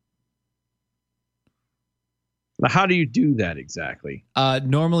 How do you do that exactly?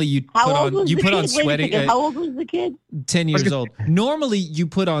 Normally you put on sweating. How old was the kid? 10 years old. Normally you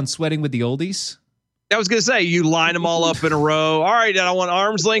put on sweating with the oldies. I was going to say, you line them all up in a row. All right, I want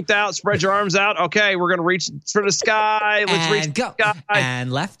arms length out. Spread your arms out. Okay, we're going to reach for the sky. Let's reach go. The sky.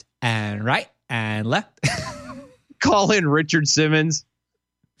 And left and right and left. Call in Richard Simmons.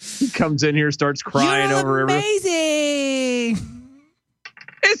 He comes in here, starts crying over everything. Amazing.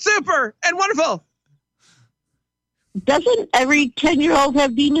 It's super and wonderful. Doesn't every 10-year-old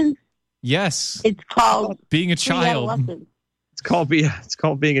have demons? Yes. It's called being a child. It's called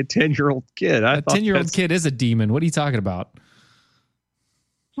being a 10-year-old kid. A 10-year-old kid is a demon. What are you talking about?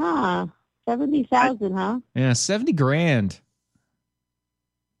 70,000, huh? Yeah, $70,000.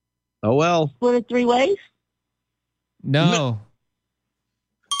 Oh well. Split it 3 ways? No.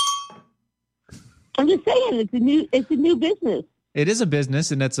 I'm just saying it's a new business. It is a business,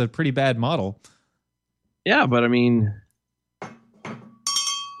 and that's a pretty bad model. Yeah, but I mean,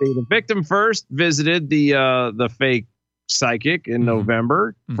 the victim first visited the fake psychic in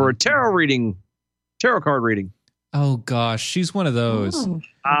November for a tarot card reading. Oh gosh, she's one of those.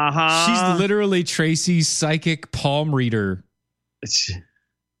 Uh-huh. She's literally Tracy's psychic palm reader.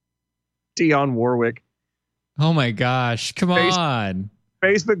 Dionne Warwick. Oh my gosh, come on.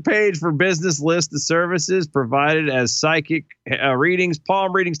 Facebook page for business list of services provided as psychic readings,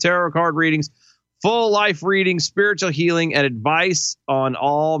 palm readings, tarot card readings, full life readings, spiritual healing, and advice on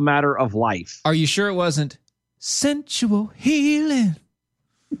all matter of life. Are you sure it wasn't sensual healing?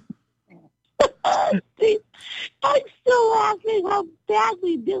 I'm still laughing how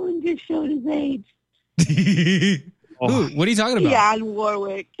badly Dylan just showed his age. Ooh, what are you talking about? Dionne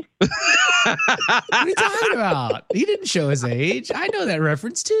Warwick. What are you talking about? He didn't show his age. I know that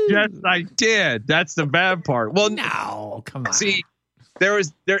reference too. Yes, I did. That's the bad part. Well, no, come on. See,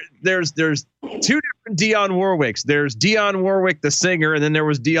 there's two different Dionne Warwicks. There's Dionne Warwick, the singer, and then there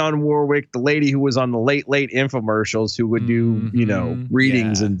was Dionne Warwick, the lady who was on the late infomercials who would do,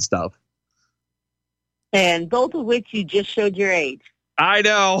 readings and stuff. And both of which you just showed your age. I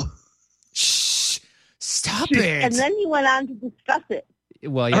know. Shh. Stop it. And then you went on to discuss it.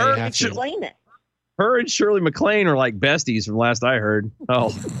 Well, yeah, you have to. Explain it. Her and Shirley MacLaine are like besties from last I heard. Oh,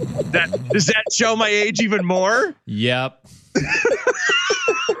 does that show my age even more? Yep.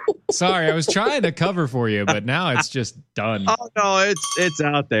 Sorry, I was trying to cover for you, but now it's just done. Oh no, it's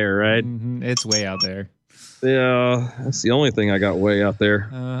out there, right? Mm-hmm. It's way out there. Yeah, that's the only thing I got way out there.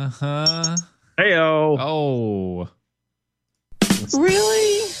 Hey-o. Oh.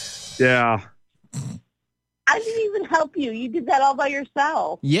 Really? Yeah. I didn't even help you. You did that all by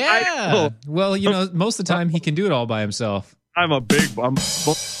yourself. Yeah. Well, most of the time he can do it all by himself. Most of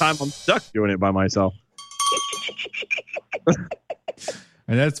the time I'm stuck doing it by myself.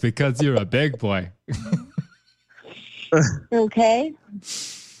 And that's because you're a big boy. Okay.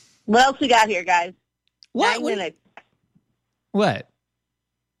 What else we got here, guys? 9 minutes. What?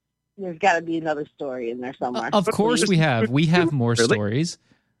 There's got to be another story in there somewhere. Of course we have. We have more stories.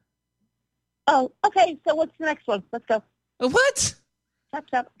 Oh, okay. So what's the next one? Let's go. What?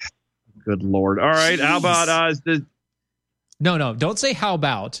 Chop. Good Lord. All right. Jeez. How about No, don't say how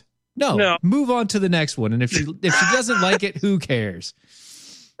about. No. Move on to the next one. And if she doesn't like it, who cares?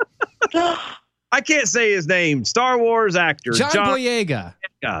 I can't say his name. Star Wars actor. John Boyega.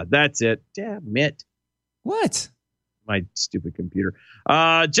 God, that's it. Damn it. What? My stupid computer.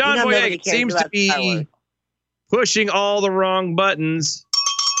 John Boyega seems to be pushing all the wrong buttons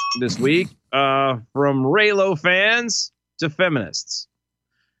this week, from Raylo fans to feminists.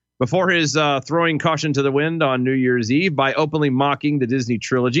 Before his throwing caution to the wind on New Year's Eve by openly mocking the Disney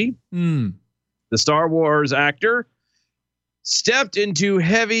trilogy, the Star Wars actor stepped into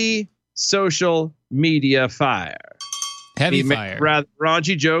heavy social media fire. He made a rather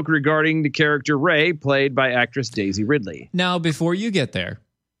raunchy joke regarding the character Rey, played by actress Daisy Ridley. Now, before you get there.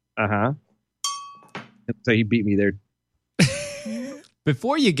 So he beat me there.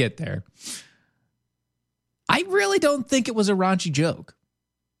 Before you get there, I really don't think it was a raunchy joke.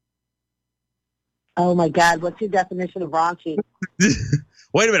 Oh, my God. What's your definition of raunchy?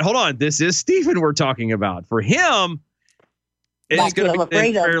 Wait a minute. Hold on. This is Stephen we're talking about. For him, it's going to be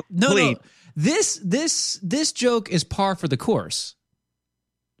fairly clean. No. This joke is par for the course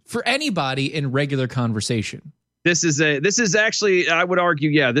for anybody in regular conversation. This is actually, I would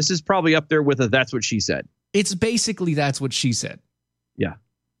argue, this is probably up there with a "that's what she said." It's basically "that's what she said." Yeah.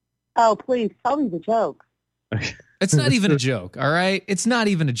 Oh, please tell me the joke. It's not even a joke. All right, it's not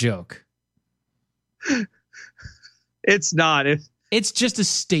even a joke. It's not. It's just a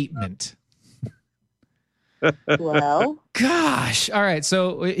statement. Well, gosh. All right.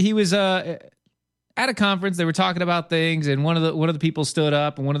 So he was at a conference. They were talking about things, and one of the people stood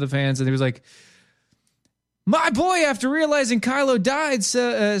up, and one of the fans, and he was like, "My boy, after realizing Kylo died,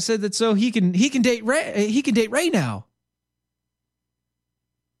 said that so he can date Rey now."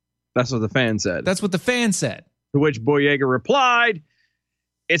 That's what the fan said. That's what the fan said. To which Boyega replied,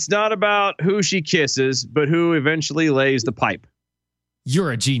 "It's not about who she kisses, but who eventually lays the pipe."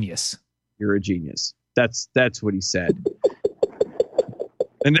 You're a genius. You're a genius. That's what he said.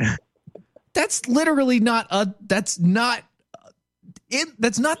 And that's literally not that's not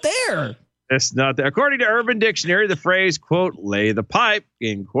there. That's not there. According to Urban Dictionary, the phrase, quote, "lay the pipe,"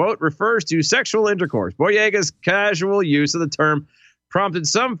 end quote, refers to sexual intercourse. Boyega's casual use of the term prompted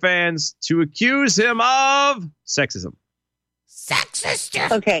some fans to accuse him of sexism.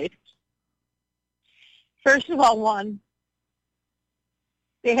 Sexist. Okay. First of all,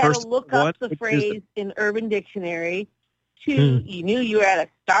 they had to look up the phrase in Urban Dictionary. 2, you knew you were at a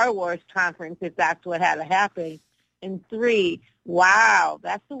Star Wars conference if that's what had to happen. And 3, wow,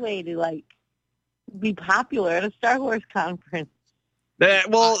 that's the way to be popular at a Star Wars conference. They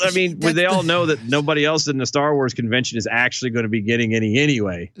all know that nobody else in the Star Wars convention is actually going to be getting any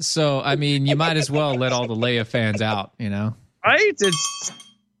anyway. So, I mean, you might as well let all the Leia fans out, Right?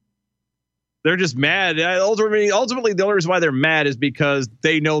 They're just mad. Ultimately, the only reason why they're mad is because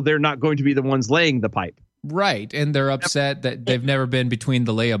they know they're not going to be the ones laying the pipe. Right, and they're upset that they've never been between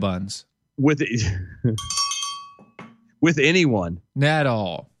the Leia buns. With anyone. Not at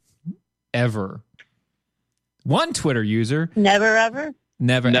all. Ever. One Twitter user. Never, ever?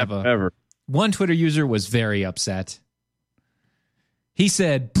 Never, ever. One Twitter user was very upset. He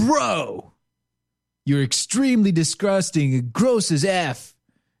said, "Bro, you're extremely disgusting and gross as F.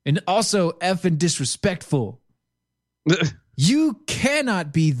 And also effing disrespectful. You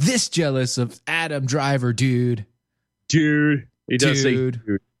cannot be this jealous of Adam Driver, dude." Dude. He does say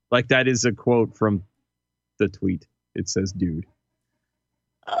dude. Like that is a quote from the tweet. It says dude.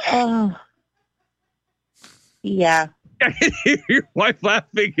 Yeah. I can hear your wife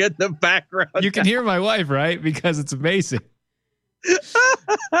laughing in the background. You can hear my wife, right? Because it's amazing.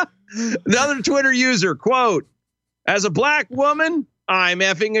 Another Twitter user, quote, "As a black woman, I'm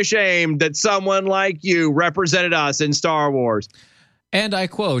effing ashamed that someone like you represented us in Star Wars." And I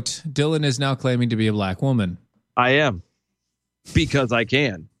quote, "Dylan is now claiming to be a black woman." I am. Because I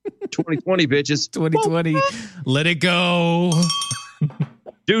can. 2020, bitches. 2020. Let it go.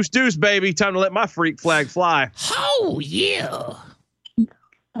 Deuce, deuce, baby. Time to let my freak flag fly. Oh, yeah.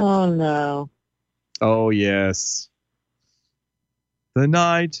 Oh, no. Oh, yes. The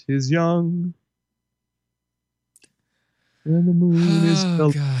night is young. And the moon is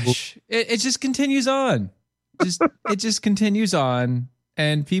colorful. Gosh. It just continues on. It just continues on.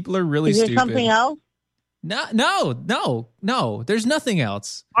 And people are really stupid. Is there something else? No. There's nothing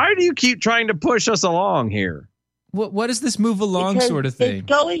else. Why do you keep trying to push us along here? What is this move along sort of thing? It's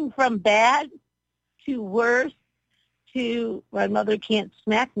going from bad to worse to my mother can't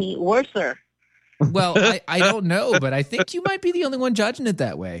smack me, worser. Well, I don't know, but I think you might be the only one judging it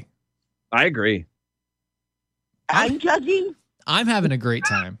that way. I agree. I'm judging? I'm having a great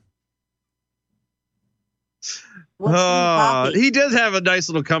time. He does have a nice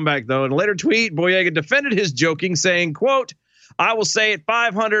little comeback, though. In a later tweet, Boyega defended his joking, saying, quote, "I will say it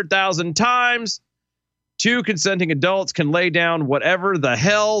 500,000 times. Two consenting adults can lay down whatever the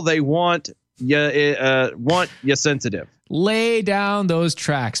hell they want. You sensitive. Lay down those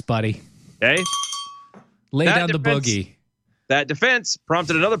tracks, buddy. Okay. Lay down the boogie. That defense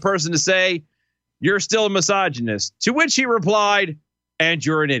prompted another person to say, "You're still a misogynist." To which he replied, "And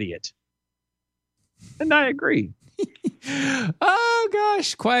you're an idiot." And I agree. Oh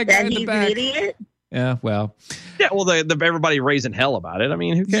gosh, quiet guy in the back. An idiot? Yeah, well. Yeah, well, everybody raising hell about it. I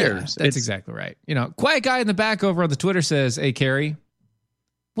mean, who cares? Yeah, that's exactly right. Quiet guy in the back over on the Twitter says, "Hey, Carrie,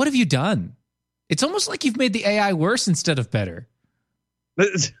 what have you done? It's almost like you've made the AI worse instead of better."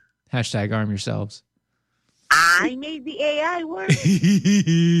 Hashtag arm yourselves. I made the AI worse?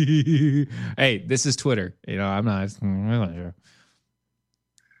 Hey, this is Twitter. I'm not sure.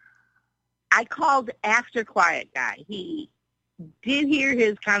 I called after Quiet Guy. He did hear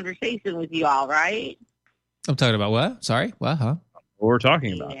his conversation with you all, right? I'm talking about what? Sorry? What, huh? What we're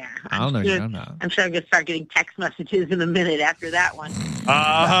talking about? Yeah, I don't know. I'm sure I'm going to start getting text messages in a minute after that one.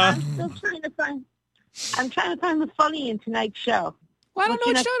 I'm still trying to find the funny in tonight's show. Well, I don't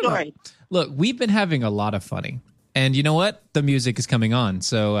know what you're talking about. Look, we've been having a lot of funny. And you know what? The music is coming on.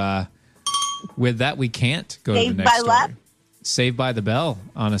 So with that, we can't go to the next story. What? Saved by the Bell,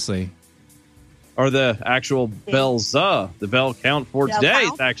 honestly. Or the actual bells, the bell count for today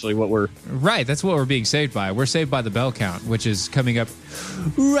is actually what we're... Right, that's what we're being saved by. We're saved by the bell count, which is coming up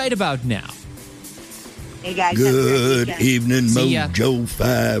right about now. Hey guys, good evening, Mojo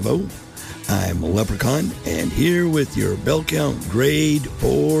 50. I'm Leprechaun, and here with your bell count grade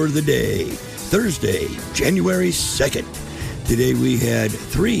for the day. Thursday, January 2nd. Today we had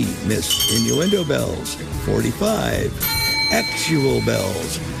 3 missed innuendo bells, 45 actual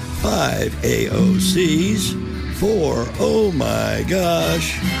bells, 5 AOCs, 4 oh my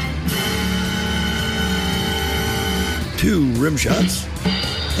gosh, 2 rim shots,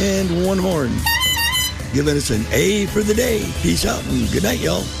 and 1 horn. Giving us an A for the day. Peace out and good night,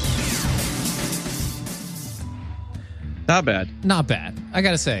 y'all. Not bad. Not bad. I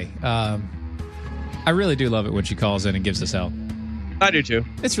gotta say, I really do love it when she calls in and gives us hell. I do too.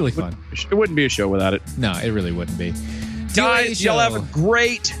 It's really fun. It wouldn't be a show without it. No, it really wouldn't be. Guys, y'all have a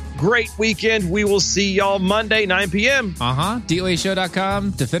great weekend. We will see y'all Monday, 9 p.m.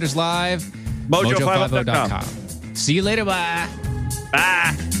 DOAShow.com, Defenders Live, Mojo50.com. See you later. Bye.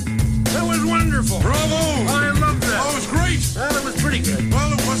 Bye. That was wonderful. Bravo. I loved that. Oh, it was great. Well, it was pretty good.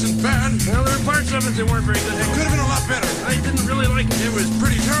 Well, it wasn't bad. Well, there were parts of it that weren't very good. It could have been a lot better. I didn't really like it. It was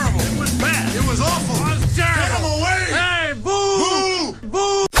pretty terrible. It was bad. It was awful. It was terrible. Get him away. Hey, boo.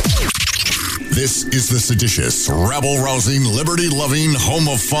 Boo. This is the seditious, rabble-rousing, liberty-loving, home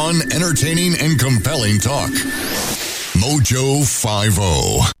of fun, entertaining, and compelling talk. Mojo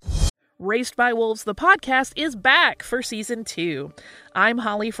 50. Raised by Wolves, the podcast, is back for Season 2. I'm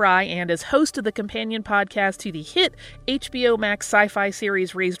Holly Fry, and as host of the companion podcast to the hit HBO Max sci-fi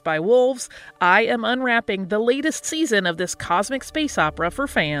series Raised by Wolves, I am unwrapping the latest season of this cosmic space opera for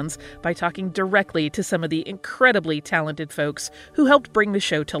fans by talking directly to some of the incredibly talented folks who helped bring the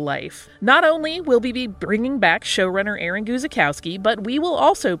show to life. Not only will we be bringing back showrunner Aaron Guzikowski, but we will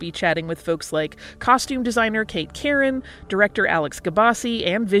also be chatting with folks like costume designer Kate Karen, director Alex Gabassi,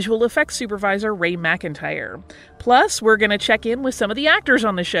 and visual effects supervisor Ray McIntyre. Plus, we're going to check in with some of the actors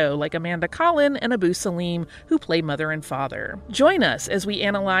on the show, like Amanda Collin and Abu Salim, who play mother and father. Join us as we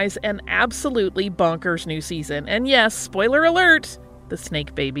analyze an absolutely bonkers new season. And yes, spoiler alert, the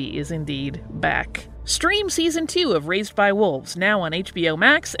snake baby is indeed back. Stream Season 2 of Raised by Wolves now on HBO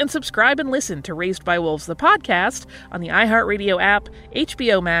Max, and subscribe and listen to Raised by Wolves, the podcast, on the iHeartRadio app,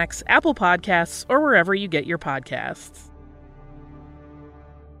 HBO Max, Apple Podcasts, or wherever you get your podcasts.